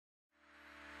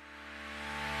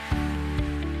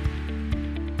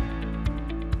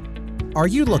Are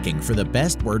you looking for the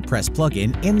best WordPress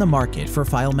plugin in the market for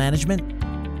file management?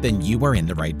 Then you are in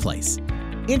the right place.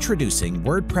 Introducing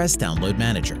WordPress Download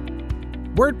Manager.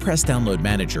 WordPress Download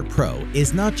Manager Pro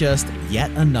is not just yet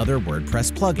another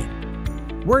WordPress plugin.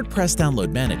 WordPress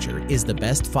Download Manager is the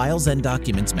best files and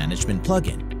documents management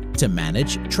plugin to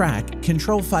manage, track,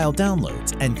 control file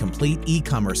downloads, and complete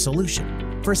e-commerce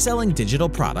solution for selling digital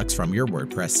products from your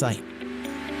WordPress site.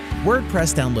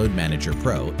 WordPress Download Manager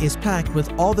Pro is packed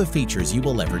with all the features you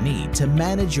will ever need to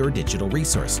manage your digital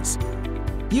resources.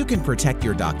 You can protect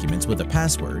your documents with a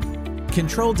password,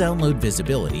 control download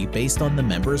visibility based on the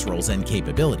member's roles and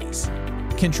capabilities,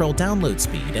 control download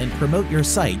speed and promote your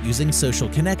site using social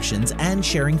connections and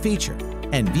sharing feature,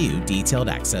 and view detailed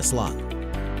access log.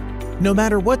 No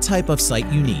matter what type of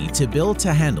site you need to build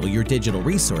to handle your digital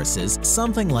resources,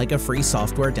 something like a free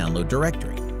software download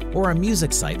directory, or a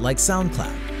music site like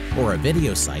SoundCloud, or a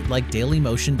video site like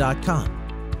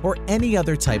dailymotion.com, or any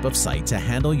other type of site to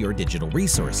handle your digital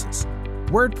resources,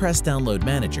 WordPress Download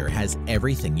Manager has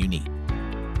everything you need.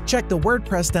 Check the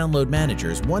WordPress Download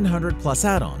Manager's 100+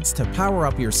 add-ons to power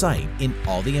up your site in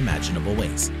all the imaginable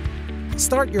ways.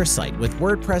 Start your site with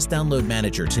WordPress Download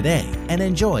Manager today and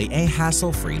enjoy a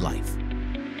hassle-free life.